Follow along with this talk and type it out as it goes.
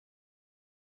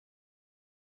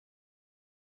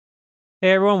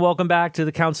Hey everyone, welcome back to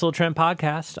the Council of Trent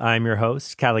podcast. I'm your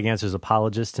host, Catholic Answers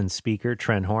apologist and speaker,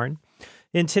 Trent Horn.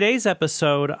 In today's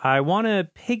episode, I want to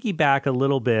piggyback a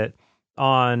little bit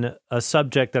on a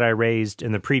subject that I raised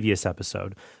in the previous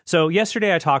episode. So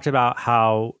yesterday I talked about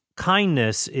how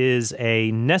kindness is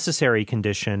a necessary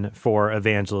condition for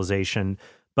evangelization,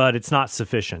 but it's not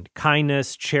sufficient.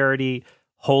 Kindness, charity,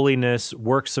 holiness,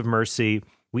 works of mercy,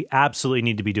 we absolutely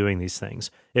need to be doing these things.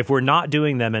 If we're not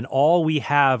doing them and all we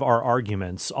have are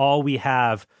arguments, all we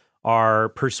have are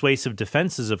persuasive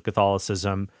defenses of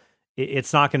Catholicism,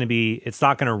 it's not going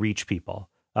to reach people.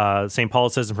 St. Paul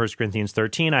says in 1 Corinthians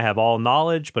 13, I have all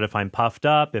knowledge, but if I'm puffed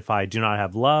up, if I do not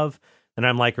have love, then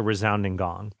I'm like a resounding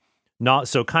gong.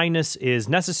 So kindness is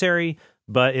necessary,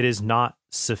 but it is not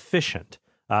sufficient.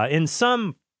 In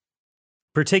some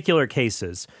particular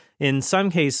cases,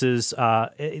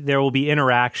 there will be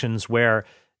interactions where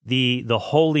the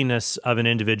holiness of an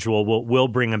individual will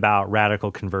bring about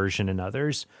radical conversion in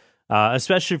others,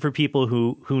 especially for people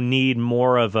who need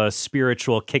more of a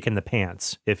spiritual kick in the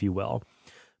pants, if you will.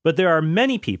 But there are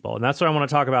many people, and that's what I want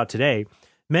to talk about today,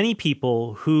 many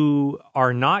people who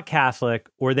are not Catholic,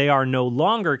 or they are no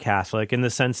longer Catholic in the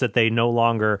sense that they no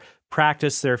longer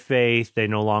practice their faith, they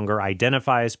no longer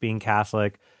identify as being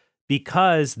Catholic,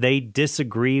 because they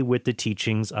disagree with the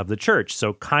teachings of the church.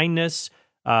 So kindness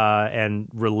and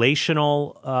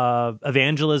relational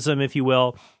evangelism, if you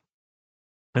will,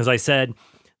 as I said,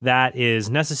 that is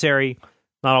necessary,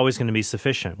 not always going to be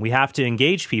sufficient. We have to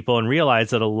engage people and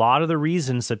realize that a lot of the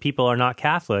reasons that people are not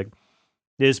Catholic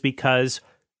is because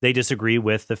they disagree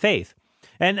with the faith.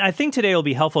 And I think today will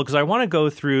be helpful because I want to go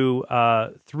through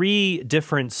 3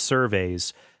 different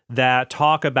surveys that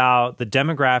talk about the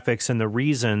demographics and the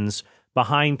reasons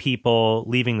behind people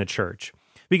leaving the church.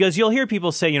 Because you'll hear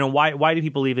people say, why do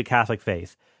people leave the Catholic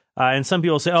faith? And some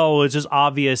people say, oh, it's just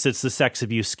obvious, it's the sex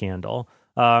abuse scandal.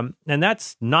 And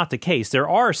that's not the case. There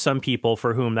are some people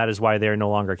for whom that is why they're no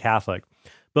longer Catholic.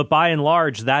 But by and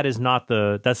large, that's not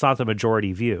the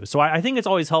majority view. So I think it's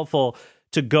always helpful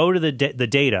to go to the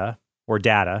data, or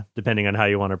data, depending on how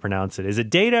you want to pronounce it. Is it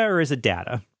data or is it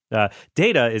data?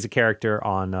 Data is a character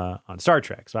on Star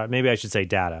Trek, so maybe I should say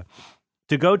data.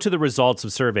 To go to the results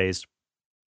of surveys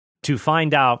to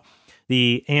find out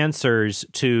the answers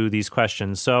to these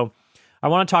questions. So I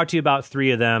want to talk to you about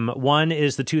 3 of them. One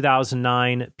is the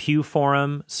 2009 Pew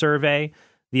Forum survey.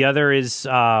 The other is,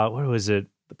 the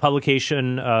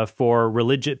publication for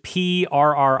religion,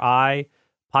 PRRI,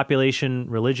 Population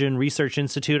Religion Research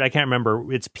Institute. I can't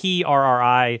remember. It's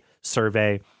PRRI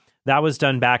survey. That was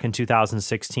done back in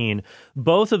 2016.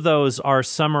 Both of those are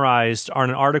summarized on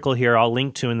an article here I'll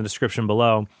link to in the description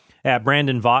below at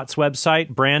Brandon Vought's website.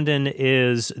 Brandon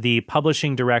is the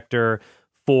publishing director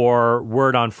for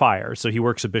Word on Fire. So he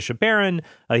works at Bishop Barron.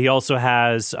 He also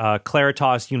has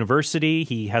Claritas University.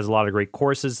 He has a lot of great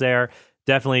courses there.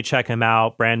 Definitely check him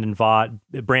out, Brandon Vaught,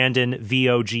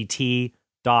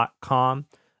 BrandonVOGT.com.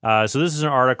 So this is an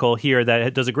article here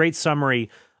that does a great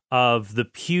summary of the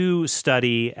Pew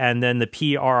study and then the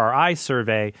PRRI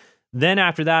survey. Then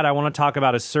after that, I want to talk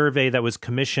about a survey that was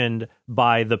commissioned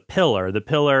by The Pillar. The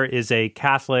Pillar is a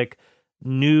Catholic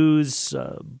news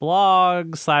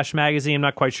blog / magazine. I'm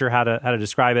not quite sure how to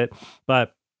describe it,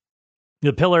 but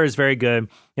The Pillar is very good.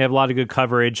 They have a lot of good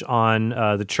coverage on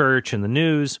the church and the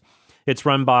news. It's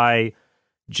run by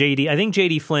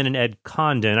J.D. Flynn and Ed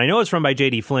Condon. I know it's run by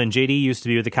J.D. Flynn. J.D. used to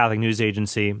be with the Catholic News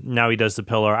Agency. Now he does The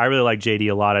Pillar. I really like J.D.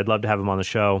 a lot. I'd love to have him on the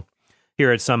show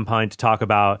here at some point to talk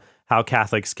about how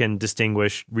Catholics can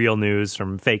distinguish real news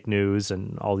from fake news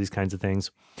and all these kinds of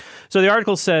things. So the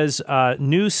article says,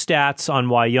 new stats on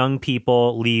why young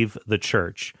people leave the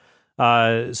church.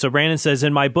 So Brandon says,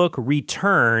 in my book,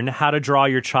 Return, How to Draw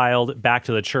Your Child Back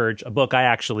to the Church, a book I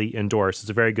actually endorse. It's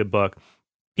a very good book.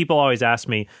 People always ask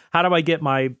me, how do I get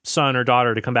my son or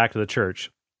daughter to come back to the church?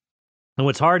 And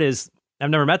what's hard is I've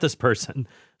never met this person,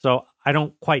 so I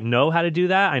don't quite know how to do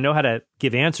that. I know how to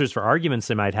give answers for arguments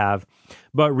they might have,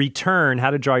 but Return, How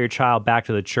to Draw Your Child Back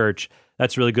to the Church,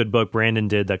 that's a really good book Brandon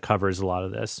did that covers a lot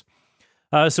of this.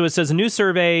 So it says a new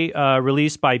survey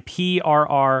released by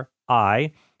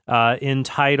PRRI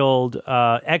entitled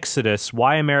Exodus,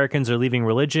 Why Americans Are Leaving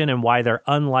Religion and Why They're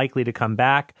Unlikely to Come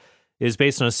Back, is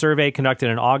based on a survey conducted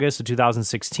in August of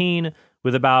 2016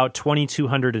 with about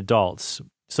 2,200 adults.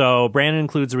 So Brandon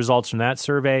includes the results from that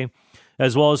survey,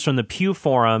 as well as from the Pew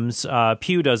Forums.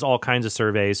 Pew does all kinds of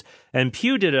surveys, and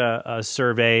Pew did a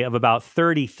survey of about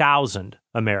 30,000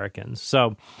 Americans.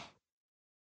 So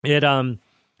it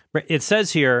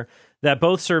says here that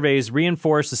both surveys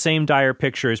reinforce the same dire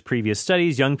picture as previous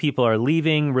studies. Young people are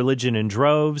leaving religion in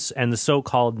droves, and the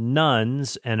so-called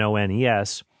nones,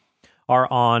 N-O-N-E-S,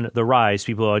 are on the rise,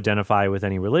 people who identify with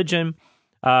any religion.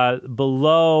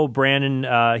 Below,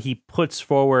 Brandon, he puts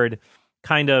forward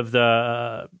kind of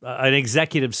an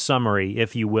executive summary,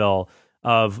 if you will,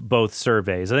 of both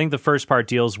surveys. I think the first part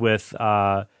deals with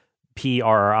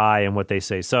PRRI and what they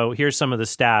say. So here's some of the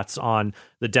stats on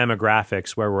the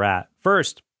demographics where we're at.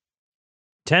 First,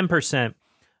 10%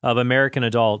 of American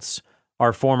adults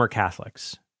are former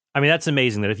Catholics. I mean, that's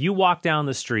amazing that if you walk down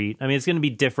the street, I mean, it's going to be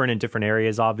different in different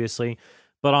areas, obviously,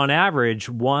 but on average,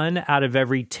 1 out of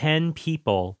every 10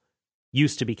 people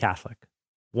used to be Catholic.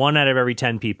 1 out of every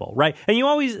 10 people, right? And you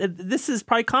always, this is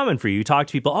probably common for you. You talk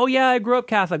to people, oh yeah, I grew up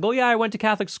Catholic. Oh yeah, I went to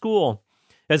Catholic school,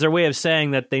 as their way of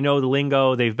saying that they know the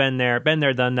lingo, they've been there,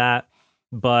 done that,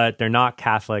 but they're not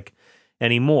Catholic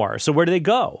anymore. So where do they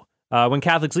go? When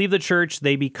Catholics leave the church,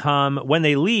 when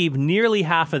they leave, nearly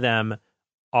half of them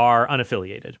are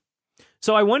unaffiliated.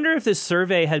 So I wonder if this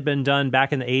survey had been done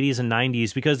back in the 80s and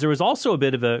 90s, because there was also a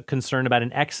bit of a concern about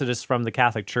an exodus from the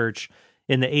Catholic Church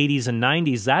in the 80s and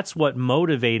 90s. That's what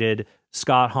motivated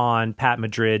Scott Hahn, Pat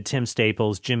Madrid, Tim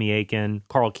Staples, Jimmy Akin,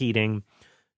 Carl Keating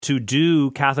to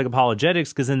do Catholic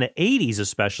apologetics, because in the 80s,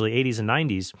 especially 80s and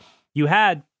 90s, you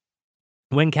had,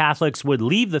 when Catholics would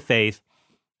leave the faith,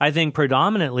 I think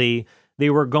predominantly they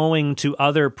were going to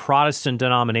other Protestant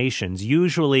denominations,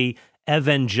 usually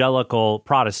evangelical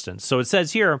Protestants. So it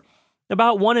says here,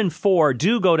 about 1 in 4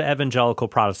 do go to evangelical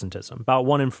Protestantism, about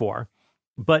 1 in 4.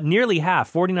 But nearly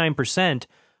half, 49%,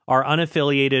 are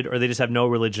unaffiliated, or they just have no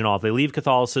religion at all. If they leave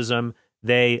Catholicism,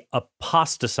 they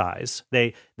apostatize.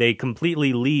 They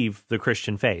completely leave the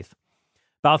Christian faith.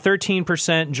 About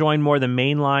 13% join more than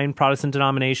mainline Protestant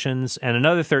denominations, and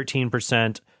another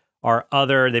 13% are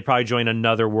other. They probably join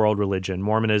another world religion,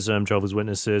 Mormonism, Jehovah's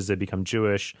Witnesses. They become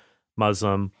Jewish,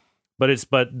 Muslim. But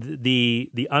the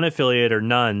unaffiliated, or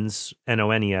nuns,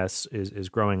 NONES, is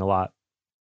growing a lot.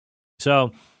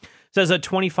 So it says that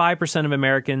 25% of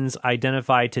Americans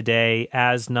identify today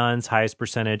as nuns, highest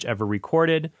percentage ever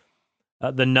recorded.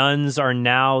 The nuns are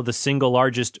now the single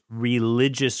largest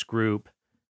religious group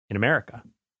in America.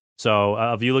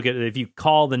 So if you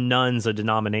call the nuns a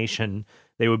denomination,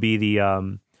 they would be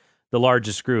the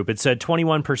largest group. It said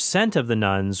 21% of the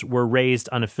nuns were raised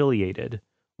unaffiliated,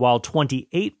 while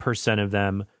 28% of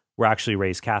them were actually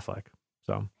raised Catholic.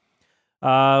 So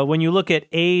when you look at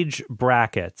age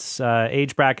brackets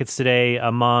today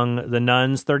among the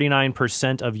nuns,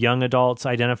 39% of young adults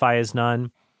identify as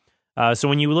nun. So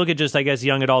when you look at just, I guess,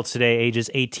 young adults today, ages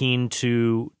 18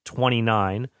 to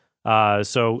 29.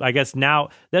 So I guess now,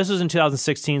 this was in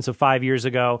 2016, so 5 years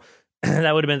ago.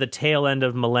 That would have been the tail end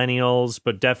of millennials,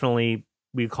 but definitely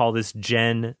we call this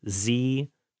Gen Z,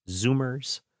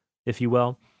 Zoomers, if you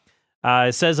will.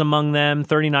 It says among them,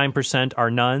 39%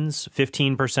 are nuns,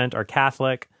 15% are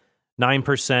Catholic,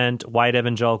 9% white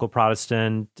evangelical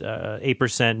Protestant, 8%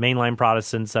 mainline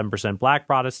Protestant, 7% black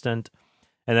Protestant,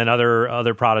 and then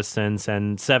other Protestants,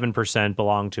 and 7%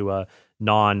 belong to a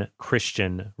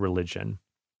non-Christian religion.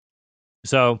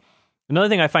 So another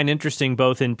thing I find interesting,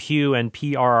 both in Pew and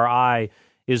PRRI,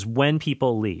 is when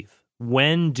people leave.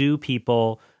 When do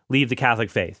people leave the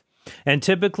Catholic faith? And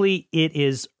typically it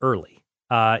is early.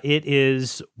 It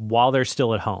is while they're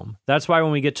still at home. That's why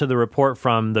when we get to the report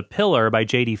from The Pillar by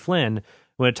J.D. Flynn,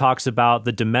 when it talks about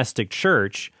the domestic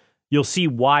church, you'll see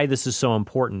why this is so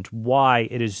important, why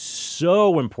it is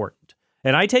so important.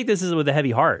 And I take this with a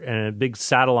heavy heart and a big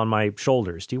saddle on my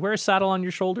shoulders. Do you wear a saddle on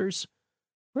your shoulders?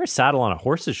 Wear a saddle on a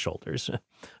horse's shoulders,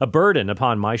 a burden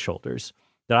upon my shoulders.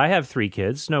 That I have 3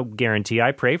 kids, no guarantee.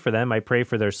 I pray for them. I pray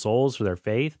for their souls, for their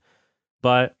faith.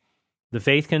 But the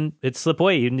faith can slip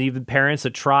away. Even parents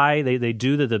that try, they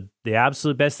do the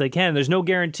absolute best they can. There's no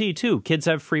guarantee, too. Kids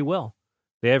have free will.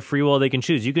 They have free will. They can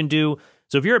choose. You can do.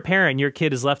 So if you're a parent and your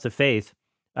kid has left the faith,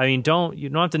 I mean, you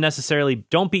don't have to necessarily,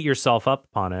 don't beat yourself up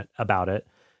about it.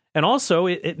 And also,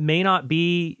 it may not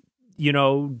be,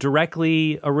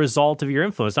 directly a result of your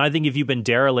influence. And I think if you've been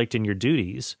derelict in your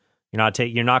duties,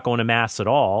 you're not going to mass at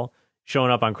all,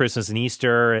 showing up on Christmas and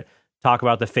Easter, talk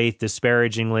about the faith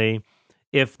disparagingly.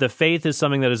 If the faith is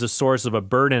something that is a source of a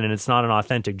burden and it's not an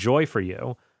authentic joy for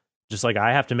you, just like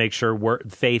I have to make sure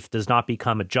faith does not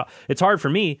become a job. It's hard for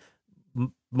me.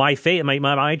 My faith,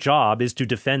 my job is to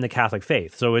defend the Catholic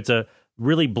faith. So it's a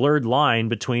really blurred line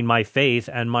between my faith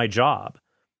and my job.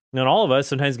 And all of us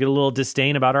sometimes get a little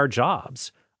disdain about our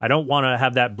jobs. I don't want to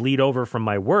have that bleed over from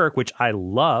my work, which I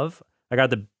love. I got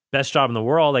the best job in the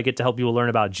world. I get to help people learn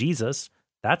about Jesus.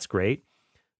 That's great.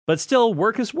 But still,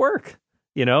 work is work,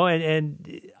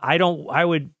 and I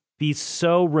would be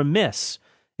so remiss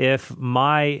if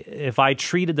I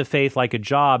treated the faith like a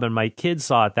job and my kids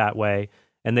saw it that way,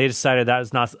 and they decided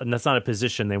that's not a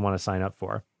position they want to sign up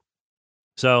for.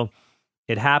 So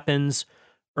it happens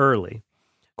early.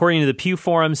 According to the Pew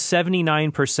Forum,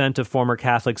 79% of former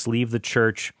Catholics leave the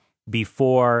church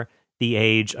before the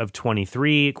age of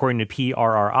 23. According to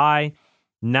PRRI,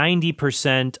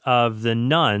 90% of the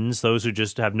nuns, those who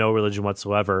just have no religion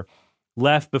whatsoever,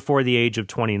 left before the age of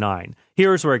 29.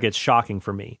 Here's where it gets shocking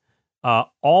for me.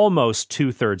 Almost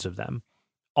two-thirds of them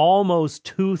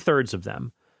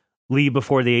leave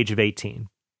before the age of 18.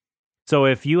 So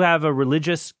if you have a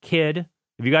religious kid,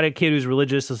 if you got a kid who's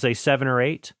religious, let's say 7 or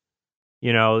 8,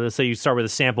 let's say you start with a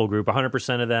sample group,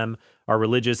 100% of them are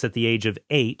religious at the age of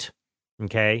 8,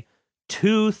 okay?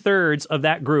 Two-thirds of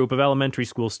that group of elementary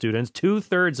school students,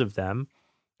 two-thirds of them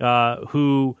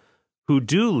who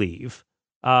do leave,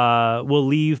 will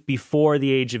leave before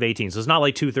the age of 18. So it's not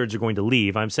like two-thirds are going to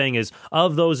leave. I'm saying is,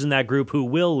 of those in that group who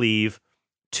will leave,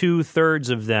 two-thirds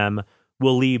of them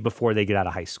will leave before they get out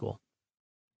of high school.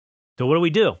 So what do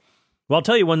we do? Well, I'll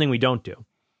tell you one thing we don't do.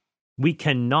 We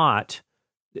cannot...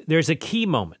 There's a key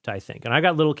moment, I think, and I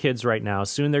got little kids right now.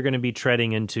 Soon they're going to be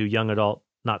treading into young adult.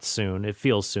 Not soon. It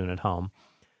feels soon at home.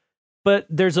 But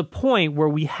there's a point where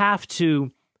we have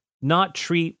to not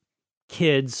treat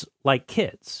kids like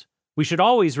kids. We should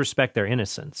always respect their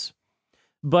innocence.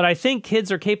 But I think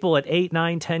kids are capable at 8,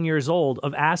 9, 10 years old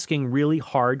of asking really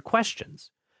hard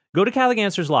questions. Go to Catholic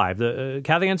Answers Live. The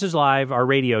Catholic Answers Live, our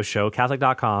radio show,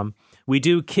 Catholic.com. We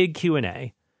do kid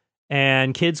Q&A.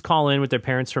 And kids call in with their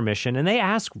parents' permission, and they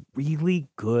ask really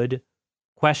good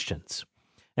questions.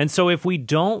 And so if we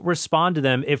don't respond to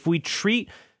them, if we treat...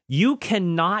 You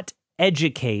cannot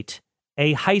educate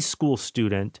a high school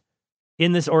student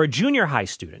in this, or a junior high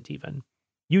student even.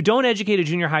 You don't educate a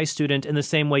junior high student in the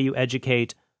same way you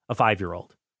educate a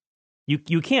 5-year-old.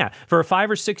 You can't. For a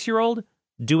 5 or 6-year-old,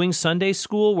 doing Sunday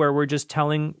school where we're just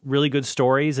telling really good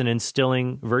stories and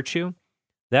instilling virtue,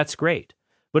 that's great.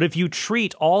 But if you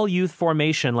treat all youth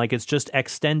formation like it's just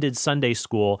extended Sunday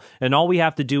school, and all we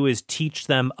have to do is teach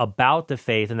them about the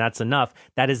faith, and that's enough,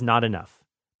 that is not enough.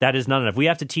 That is not enough. We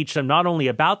have to teach them not only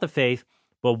about the faith,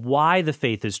 but why the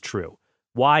faith is true,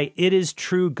 why it is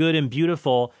true, good, and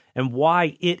beautiful, and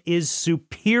why it is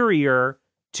superior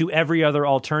to every other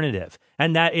alternative,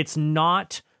 and that it's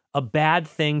not a bad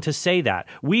thing to say that.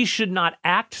 We should not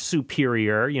act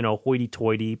superior,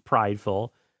 hoity-toity,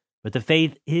 prideful, but the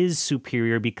faith is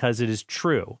superior because it is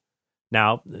true.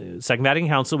 Now, Second Vatican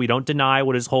Council, we don't deny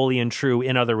what is holy and true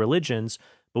in other religions,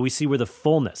 but we see where the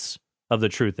fullness of the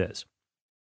truth is.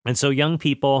 And so young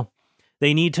people,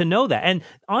 they need to know that. And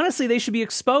honestly, they should be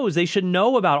exposed. They should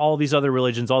know about all these other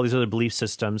religions, all these other belief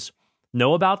systems,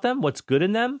 know about them, what's good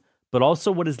in them, but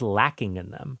also what is lacking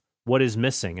in them, what is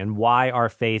missing, and why our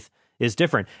faith is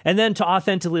different. And then to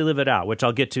authentically live it out, which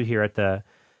I'll get to here at the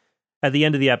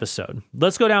end of the episode.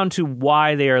 Let's go down to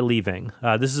why they are leaving.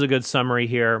 This is a good summary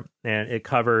here, and it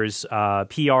covers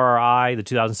PRRI, the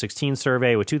 2016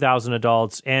 survey with 2,000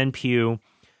 adults, and Pew,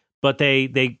 but they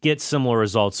get similar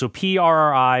results. So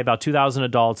PRRI, about 2,000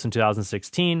 adults in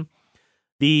 2016.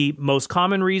 The most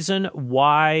common reason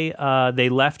why they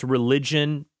left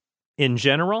religion in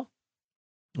general,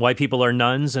 why people are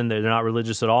nuns and they're not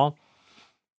religious at all,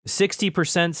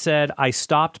 60% said, I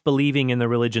stopped believing in the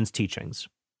religion's teachings.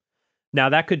 Now,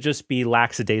 that could just be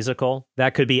lackadaisical.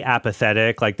 That could be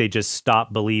apathetic, like they just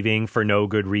stopped believing for no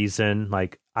good reason.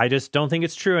 Like, I just don't think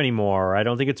it's true anymore. Or I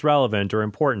don't think it's relevant or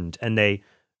important. And they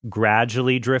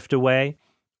gradually drift away,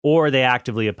 or they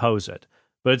actively oppose it.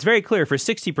 But it's very clear for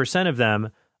 60% of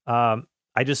them, I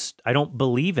don't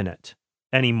believe in it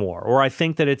anymore. Or I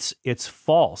think that it's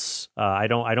false. I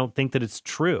don't think that it's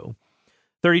true.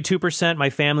 32%, my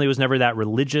family was never that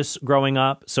religious growing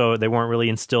up, so they weren't really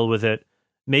instilled with it.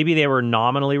 Maybe they were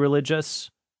nominally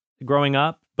religious growing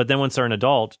up, but then once they're an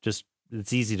adult,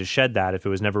 it's easy to shed that if it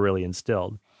was never really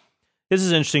instilled. This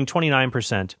is interesting,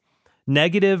 29%.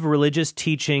 Negative religious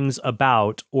teachings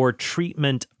about or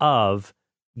treatment of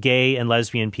gay and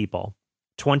lesbian people,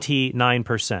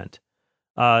 29%.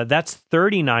 That's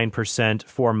 39%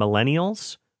 for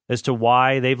millennials as to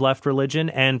why they've left religion.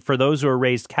 And for those who are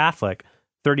raised Catholic,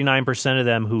 39% of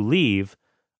them who leave,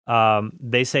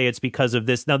 they say it's because of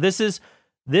this. Now,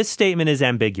 this statement is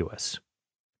ambiguous.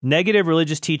 Negative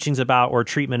religious teachings about or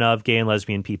treatment of gay and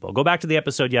lesbian people. Go back to the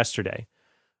episode yesterday,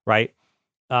 right?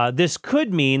 This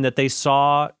could mean that they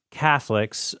saw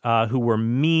Catholics who were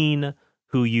mean,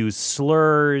 who used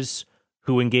slurs,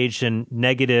 who engaged in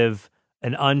negative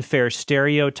and unfair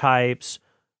stereotypes,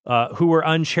 who were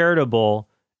uncharitable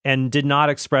and did not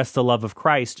express the love of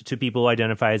Christ to people who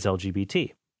identify as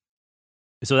LGBT.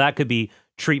 So that could be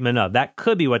treatment of. That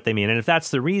could be what they mean. And if that's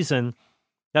the reason,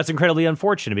 That's incredibly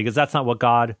unfortunate because that's not what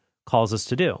God calls us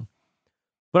to do.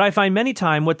 But I find many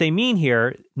times what they mean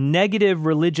here, negative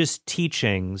religious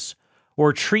teachings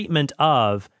or treatment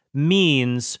of,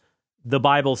 means the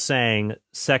Bible saying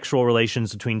sexual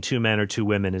relations between two men or two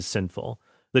women is sinful.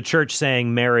 The church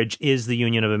saying marriage is the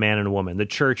union of a man and a woman. The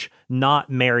church not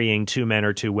marrying two men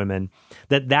or two women.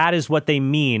 That is what they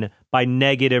mean by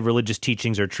negative religious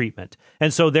teachings or treatment.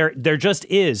 And so there just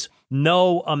is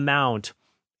no amount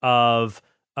of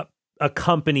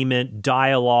accompaniment,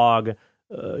 dialogue,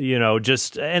 and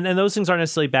those things aren't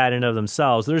necessarily bad in and of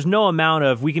themselves. There's no amount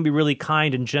of, we can be really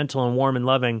kind and gentle and warm and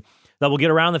loving, that will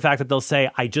get around the fact that they'll say,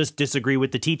 I just disagree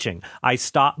with the teaching. I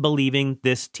stop believing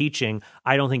this teaching.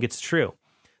 I don't think it's true.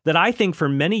 That I think for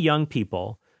many young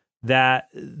people that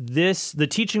the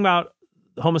teaching about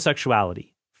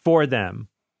homosexuality for them,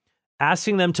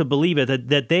 asking them to believe it,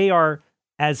 that they are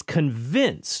as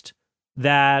convinced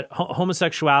that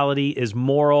homosexuality is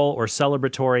moral or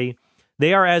celebratory,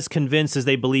 they are as convinced as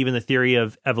they believe in the theory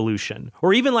of evolution,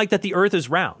 or even like that the earth is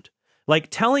round. Like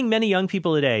telling many young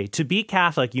people today, to be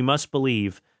Catholic, you must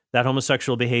believe that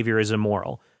homosexual behavior is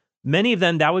immoral. Many of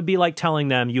them, that would be like telling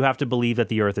them you have to believe that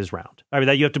the earth is round. I mean,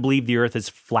 that you have to believe the earth is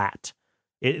flat.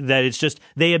 That it's just,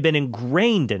 they have been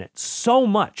ingrained in it so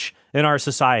much in our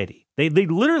society. They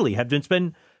literally have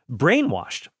been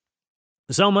brainwashed.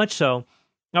 So much so,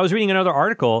 I was reading another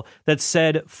article that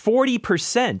said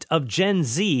 40% of Gen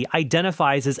Z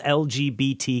identifies as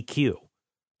LGBTQ.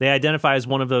 They identify as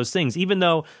one of those things, even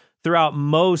though throughout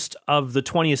most of the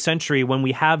 20th century, when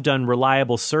we have done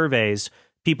reliable surveys,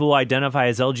 people who identify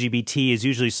as LGBT is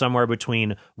usually somewhere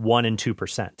between 1% and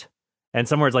 2%. And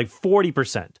somewhere it's like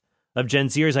 40% of Gen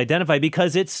Zers identify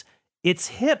because it's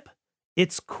hip.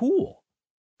 It's cool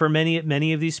for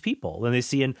many of these people. When they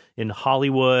see in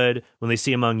Hollywood, when they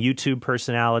see among YouTube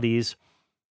personalities,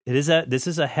 this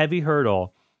is a heavy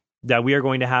hurdle that we are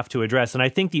going to have to address. And I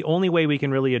think the only way we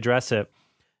can really address it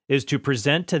is to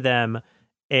present to them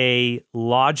a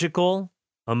logical,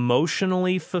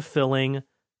 emotionally fulfilling,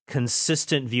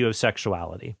 consistent view of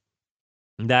sexuality.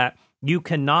 That you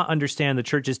cannot understand the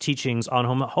church's teachings on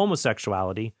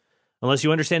homosexuality unless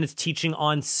you understand its teaching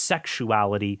on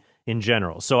sexuality in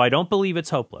general. So I don't believe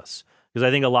it's hopeless, because I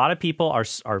think a lot of people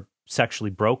are sexually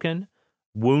broken,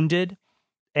 wounded,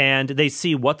 and they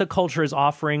see what the culture is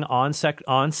offering on sex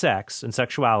and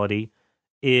sexuality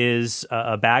is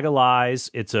a bag of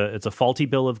lies. It's a faulty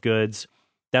bill of goods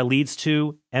that leads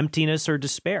to emptiness or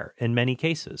despair in many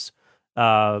cases.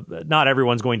 Not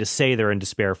everyone's going to say they're in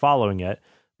despair following it,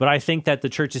 but I think that the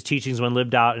church's teachings, when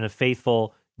lived out in a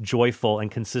faithful, joyful, and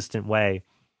consistent way,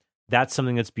 that's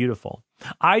something that's beautiful.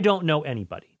 I don't know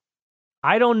anybody.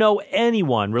 I don't know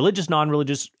anyone, religious,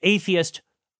 non-religious, atheist.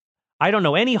 I don't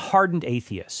know any hardened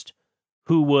atheist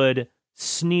who would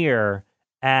sneer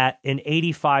at an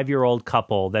 85-year-old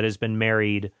couple that has been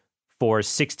married for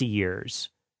 60 years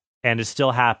and is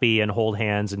still happy and hold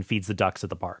hands and feeds the ducks at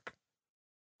the park.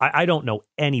 I don't know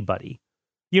anybody.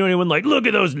 You know, anyone like, look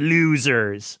at those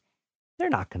losers. They're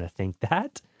not going to think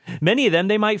that. Many of them,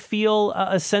 they might feel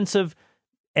a sense of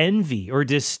envy or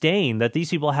disdain that these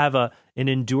people have an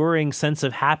enduring sense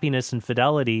of happiness and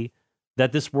fidelity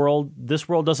that this world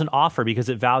doesn't offer, because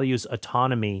it values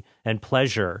autonomy and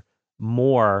pleasure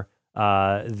more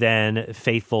than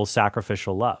faithful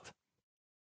sacrificial love.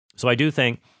 So I do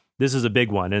think this is a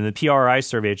big one. In the PRI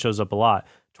survey, it shows up a lot.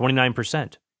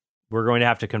 29%. We're going to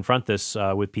have to confront this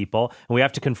with people, and we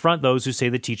have to confront those who say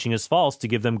the teaching is false to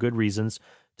give them good reasons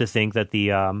to think that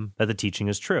the teaching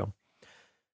is true.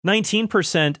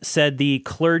 19% said the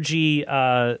clergy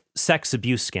sex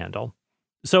abuse scandal.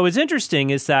 So what's interesting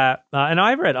is that, and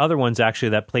I've read other ones actually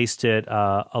that placed it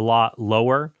a lot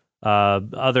lower.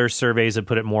 Other surveys have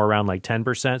put it more around like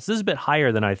 10%. So this is a bit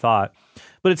higher than I thought,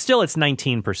 but it's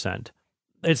 19%.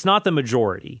 It's not the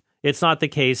majority. It's not the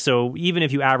case. So even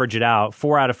if you average it out,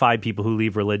 4 out of 5 people who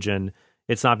leave religion,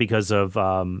 it's not because of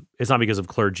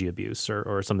clergy abuse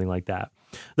or something like that.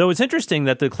 Though it's interesting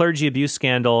that the clergy abuse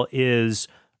scandal is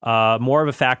more of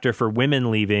a factor for women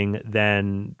leaving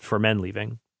than for men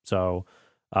leaving. So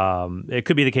it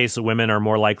could be the case that women are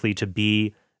more likely to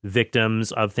be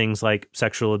victims of things like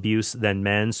sexual abuse than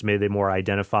men. So maybe they more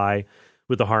identify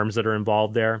with the harms that are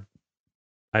involved there.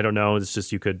 I don't know. It's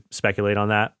just, you could speculate on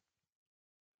that.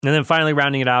 And then finally,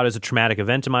 rounding it out, is a traumatic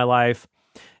event in my life,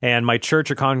 and my church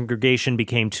or congregation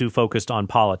became too focused on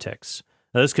politics.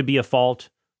 Now, this could be a fault.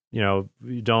 You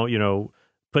don't,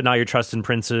 put not your trust in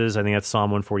princes. I think that's Psalm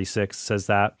 146 says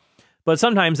that. But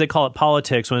sometimes they call it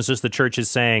politics when it's just the church is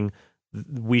saying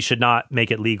we should not make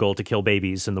it legal to kill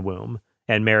babies in the womb.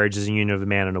 and marriage is a union of a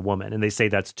man and a woman. And they say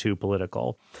that's too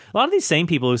political. A lot of these same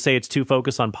people who say it's too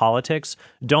focused on politics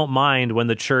don't mind when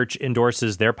the church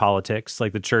endorses their politics,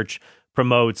 like the church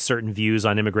promotes certain views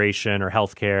on immigration or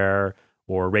healthcare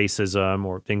or racism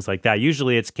or things like that.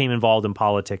 Usually it's came involved in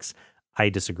politics I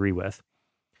disagree with.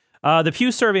 The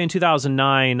Pew survey in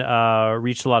 2009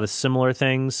 reached a lot of similar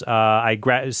things.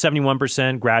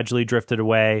 71% gradually drifted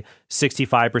away.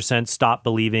 65% stopped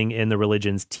believing in the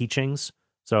religion's teachings.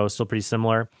 So still pretty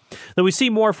similar. Though we see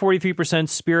more 43%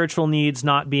 spiritual needs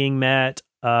not being met.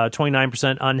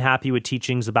 29% unhappy with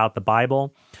teachings about the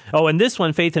Bible. Oh, and this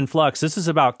one, Faith in Flux, this is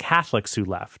about Catholics who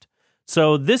left.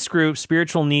 So this group,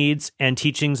 spiritual needs and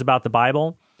teachings about the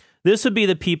Bible, this would be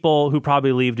the people who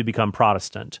probably leave to become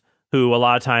Protestant, who a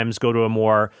lot of times go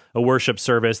to a worship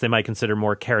service they might consider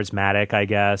more charismatic, I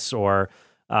guess, or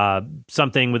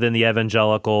something within the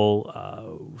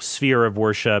evangelical sphere of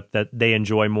worship that they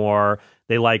enjoy more.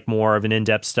 They like more of an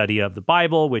in-depth study of the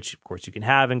Bible, which, of course, you can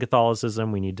have in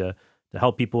Catholicism. We need to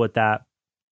help people with that.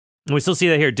 And we still see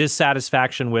that here,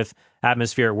 dissatisfaction with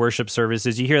atmosphere at worship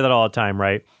services. You hear that all the time,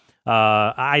 right?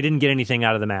 I didn't get anything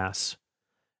out of the Mass.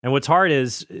 And what's hard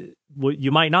is,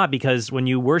 you might not, because when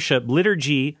you worship,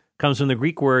 liturgy comes from the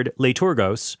Greek word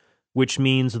liturgos, which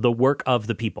means the work of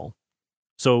the people.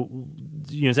 So,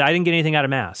 say, I didn't get anything out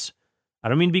of Mass. I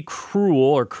don't mean to be cruel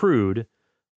or crude,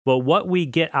 but what we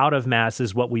get out of Mass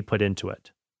is what we put into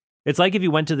it. It's like if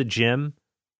you went to the gym,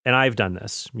 and I've done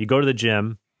this. You go to the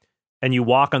gym, and you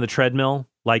walk on the treadmill,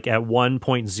 like at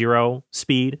 1.0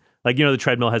 speed. Like, the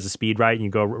treadmill has a speed, right? And you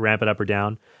go ramp it up or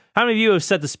down. How many of you have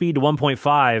set the speed to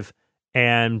 1.5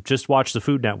 and just watch the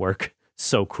Food Network?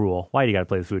 So cruel. Why do you got to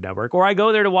play the Food Network? Or I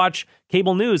go there to watch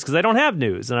cable news because I don't have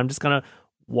news, and I'm just kind of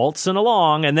waltzing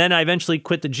along. And then I eventually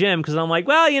quit the gym because I'm like,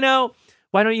 well,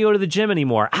 why don't you go to the gym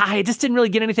anymore? I just didn't really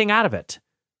get anything out of it.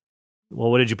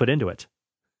 Well, what did you put into it?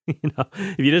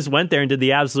 If you just went there and did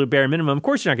the absolute bare minimum, of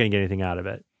course you're not going to get anything out of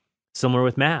it. Similar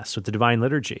with Mass, with the Divine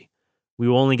Liturgy. We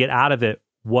will only get out of it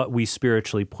what we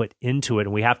spiritually put into it,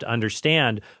 and we have to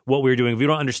understand what we're doing. If we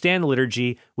don't understand the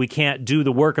liturgy, we can't do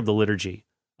the work of the liturgy,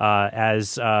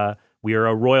 as we are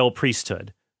a royal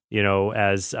priesthood,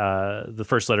 as the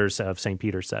first letters of St.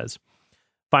 Peter says.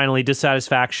 Finally,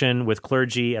 dissatisfaction with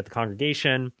clergy at the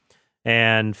congregation,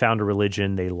 and found a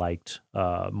religion they liked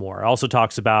more. Also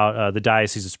talks about the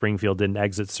Diocese of Springfield did an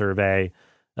exit survey.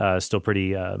 Still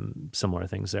pretty similar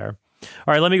things there.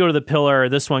 All right, let me go to the pillar.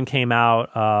 This one came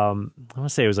out, I want to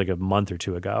say it was like a month or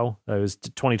two ago. It was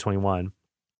 2021.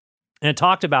 And it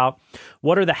talked about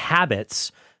what are the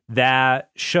habits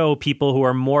that show people who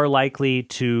are more likely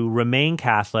to remain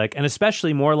Catholic, and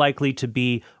especially more likely to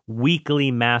be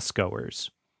weekly Mass goers.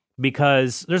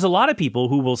 Because there's a lot of people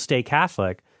who will stay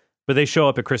Catholic, but they show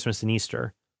up at Christmas and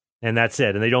Easter, and that's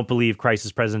it. And they don't believe Christ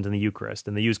is present in the Eucharist,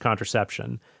 and they use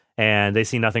contraception. And they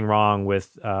see nothing wrong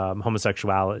with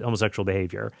homosexual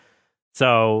behavior.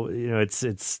 So,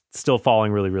 it's still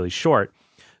falling really, really short.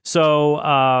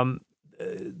 So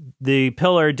the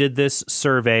Pillar did this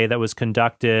survey that was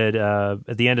conducted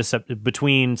at the end of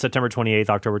between September 28th,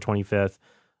 October 25th,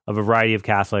 of a variety of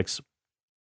Catholics,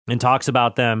 and talks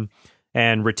about them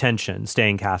and retention,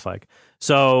 staying Catholic.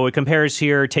 So it compares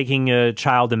here taking a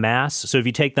child to Mass. So if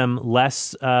you take them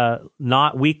less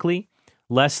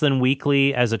than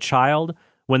weekly as a child,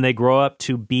 when they grow up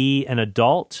to be an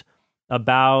adult,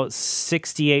 about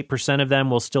 68% of them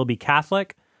will still be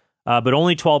Catholic, but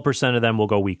only 12% of them will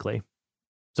go weekly.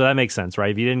 So that makes sense,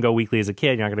 right? If you didn't go weekly as a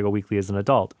kid, you're not going to go weekly as an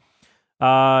adult.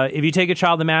 If you take a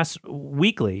child to Mass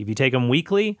weekly, if you take them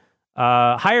weekly,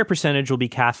 higher percentage will be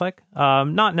Catholic.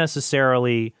 Not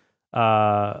necessarily,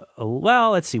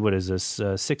 let's see, what is this?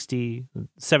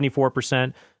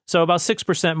 74%. So about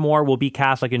 6% more will be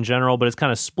Catholic in general, but it's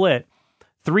kind of split.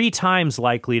 3 times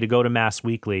likely to go to Mass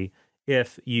weekly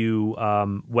if you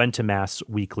went to Mass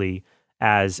weekly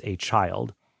as a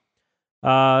child.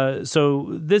 So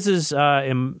this is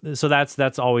so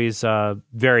that's always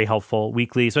very helpful.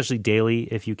 Weekly, especially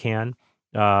daily if you can,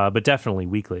 but definitely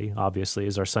weekly. Obviously,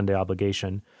 is our Sunday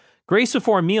obligation. Grace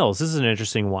before meals. This is an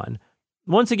interesting one.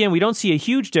 Once again, we don't see a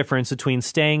huge difference between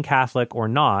staying Catholic or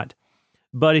not.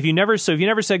 But if you never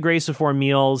said grace before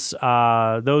meals,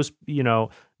 those,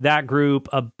 that group,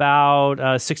 about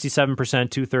 67%,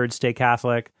 2/3 stay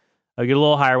Catholic. Get a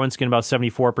little higher once again, about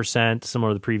 74%,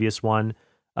 similar to the previous one,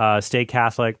 stay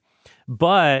Catholic.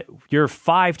 But you're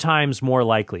 5 times more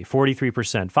likely,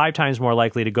 43%, 5 times more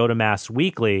likely to go to Mass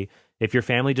weekly if your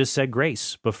family just said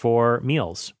grace before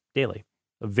meals daily.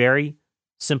 A very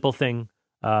simple thing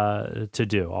to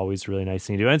do. Always really nice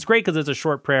thing to do. And it's great because it's a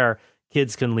short prayer.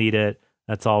 Kids can lead it.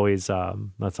 That's always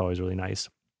really nice.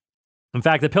 In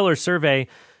fact, the Pillar survey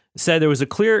said there was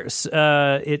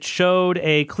it showed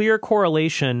a clear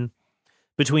correlation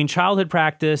between childhood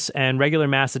practice and regular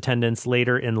Mass attendance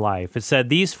later in life. It said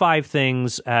these 5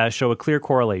 things show a clear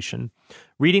correlation: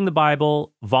 reading the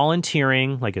Bible,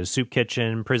 volunteering, like at a soup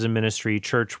kitchen, prison ministry,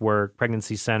 church work,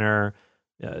 pregnancy center,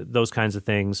 those kinds of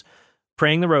things,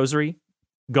 praying the rosary,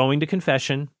 going to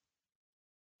confession,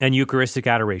 and Eucharistic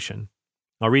adoration.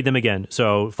 I'll read them again.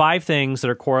 So 5 things that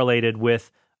are correlated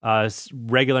with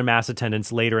regular Mass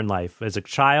attendance later in life. As a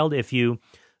child, if you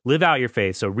live out your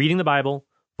faith, so reading the Bible,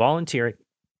 volunteering,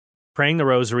 praying the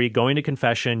rosary, going to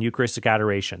confession, Eucharistic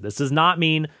adoration. This does not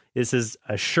mean this is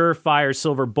a surefire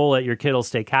silver bullet, your kid will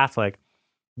stay Catholic.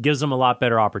 Gives them a lot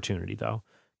better opportunity, though.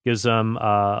 Gives them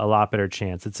a lot better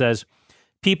chance. It says,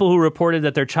 people who reported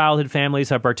that their childhood families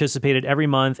have participated every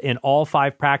month in all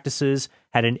 5 practices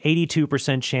had an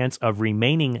 82% chance of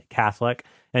remaining Catholic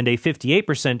and a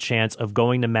 58% chance of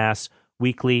going to Mass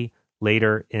weekly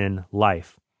later in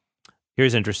life.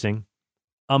 Here's interesting.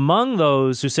 Among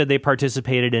those who said they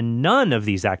participated in none of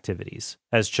these activities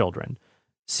as children,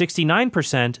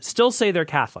 69% still say they're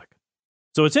Catholic.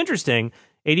 So it's interesting.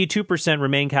 82%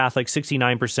 remain Catholic,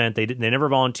 69%, they never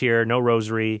volunteer, no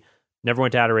rosary, never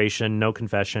went to adoration, no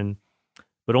confession,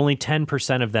 but only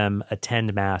 10% of them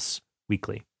attend Mass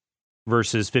weekly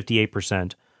versus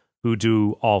 58% who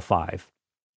do all 5.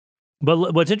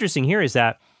 But what's interesting here is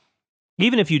that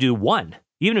even if you do one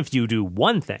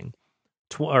thing,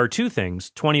 or 2 things,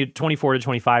 24 to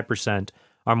 25%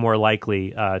 are more likely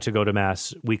to go to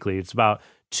Mass weekly. It's about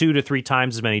 2 to 3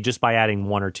 times as many just by adding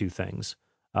 1 or 2 things.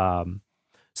 So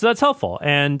that's helpful.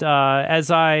 And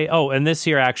and this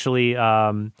here actually,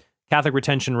 Catholic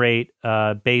retention rate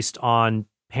based on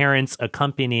parents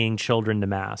accompanying children to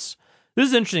Mass. This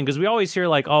is interesting because we always hear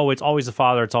like, oh, it's always the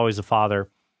father, it's always the father.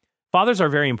 Fathers are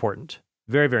very important,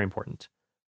 very, very important.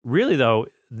 Really, though,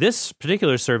 this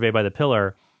particular survey by the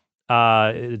Pillar,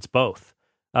 it's both.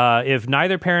 If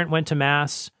neither parent went to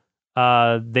Mass,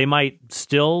 they might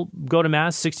still go to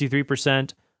Mass.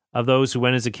 63% of those who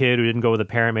went as a kid who didn't go with a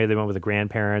parent, maybe they went with a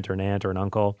grandparent or an aunt or an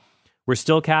uncle, were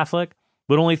still Catholic,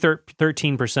 but only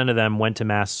 13% of them went to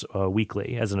Mass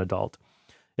weekly as an adult.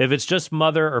 If it's just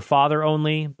mother or father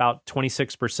only, about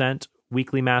 26%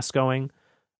 weekly Mass going.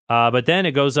 But then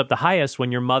it goes up the highest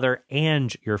when your mother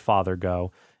and your father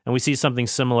go. And we see something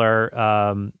similar,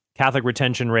 Catholic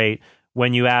retention rate,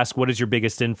 when you ask, what is your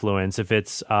biggest influence? If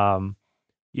it's,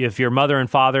 if your mother and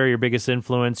father are your biggest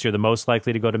influence, you're the most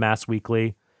likely to go to Mass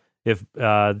weekly. If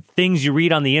things you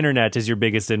read on the internet is your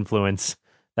biggest influence,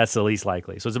 that's the least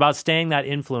likely. So it's about staying that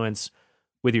influence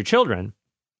with your children.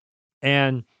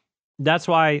 And that's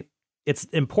why it's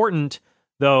important,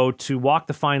 though, to walk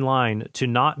the fine line, to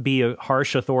not be a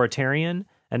harsh authoritarian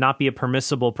and not be a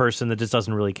permissible person that just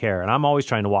doesn't really care. And I'm always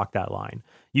trying to walk that line.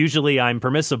 Usually I'm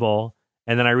permissible,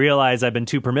 and then I realize I've been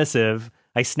too permissive.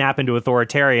 I snap into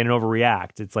authoritarian and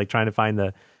overreact. It's like trying to find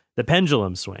the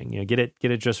pendulum swing, get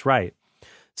it just right.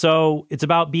 So it's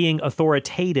about being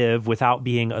authoritative without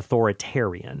being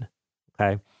authoritarian,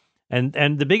 okay?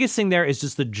 And the biggest thing there is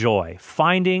just the joy,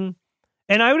 finding,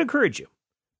 and I would encourage you,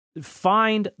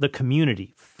 find the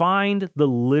community, find the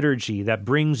liturgy that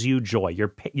brings you joy.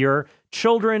 Your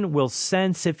children will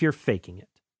sense if you're faking it.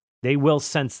 They will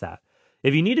sense that.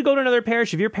 If you need to go to another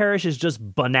parish, if your parish is just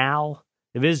banal,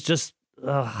 if it's just,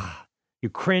 you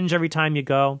cringe every time you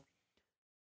go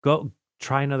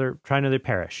try another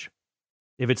parish.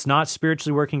 If it's not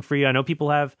spiritually working for you, I know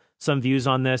people have some views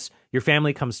on this. Your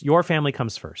family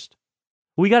comes first.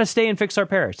 We got to stay and fix our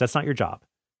parish. That's not your job.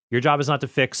 Your job is not to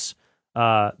fix.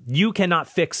 You cannot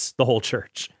fix the whole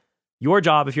church. Your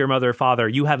job, if you're a mother or father,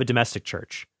 you have a domestic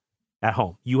church at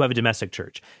home. You have a domestic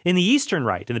church. In the Eastern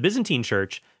Rite, in the Byzantine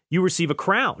Church, you receive a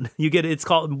crown. It's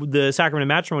called, the sacrament of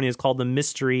matrimony is called the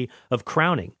mystery of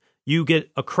crowning. You get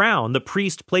a crown. The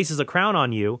priest places a crown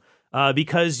on you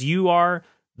because you are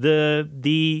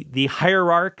the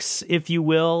hierarchs, if you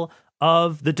will,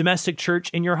 of the domestic church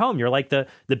in your home. You're like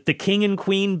the king and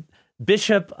queen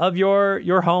bishop of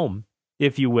your home,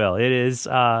 if you will. It is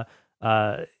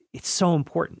it's so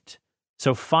important.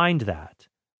 So find that.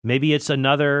 Maybe it's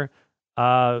another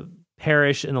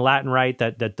parish in the Latin Rite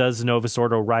that does the Novus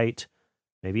Ordo Rite.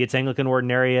 Maybe it's Anglican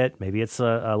Ordinariate. Maybe it's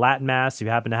a Latin Mass, if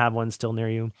you happen to have one still near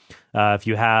you. If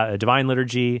you have a Divine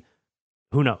Liturgy,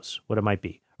 who knows what it might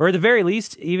be. Or at the very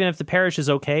least, even if the parish is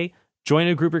okay, join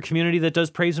a group or community that does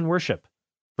praise and worship,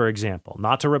 for example.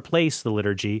 Not to replace the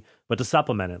liturgy, but to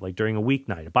supplement it, like during a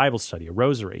weeknight, a Bible study, a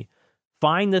rosary.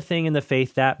 Find the thing in the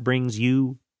faith that brings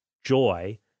you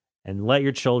joy and let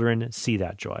your children see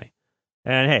that joy.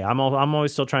 And hey, I'm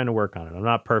always still trying to work on it. I'm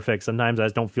not perfect. Sometimes I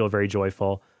just don't feel very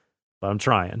joyful. but I'm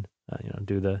trying.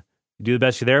 Do the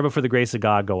best you're there, but for the grace of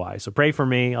God, go I. So pray for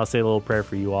me. I'll say a little prayer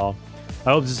for you all.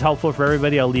 I hope this is helpful for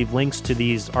everybody. I'll leave links to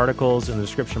these articles in the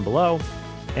description below.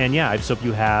 And yeah, I just hope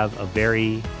you have a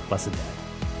very blessed day.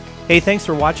 Hey, thanks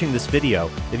for watching this video.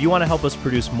 If you want to help us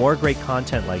produce more great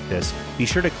content like this, be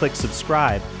sure to click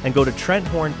subscribe and go to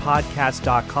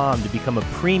TrentHornPodcast.com to become a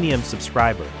premium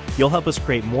subscriber. You'll help us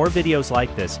create more videos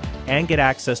like this and get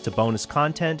access to bonus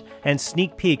content and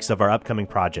sneak peeks of our upcoming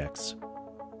projects.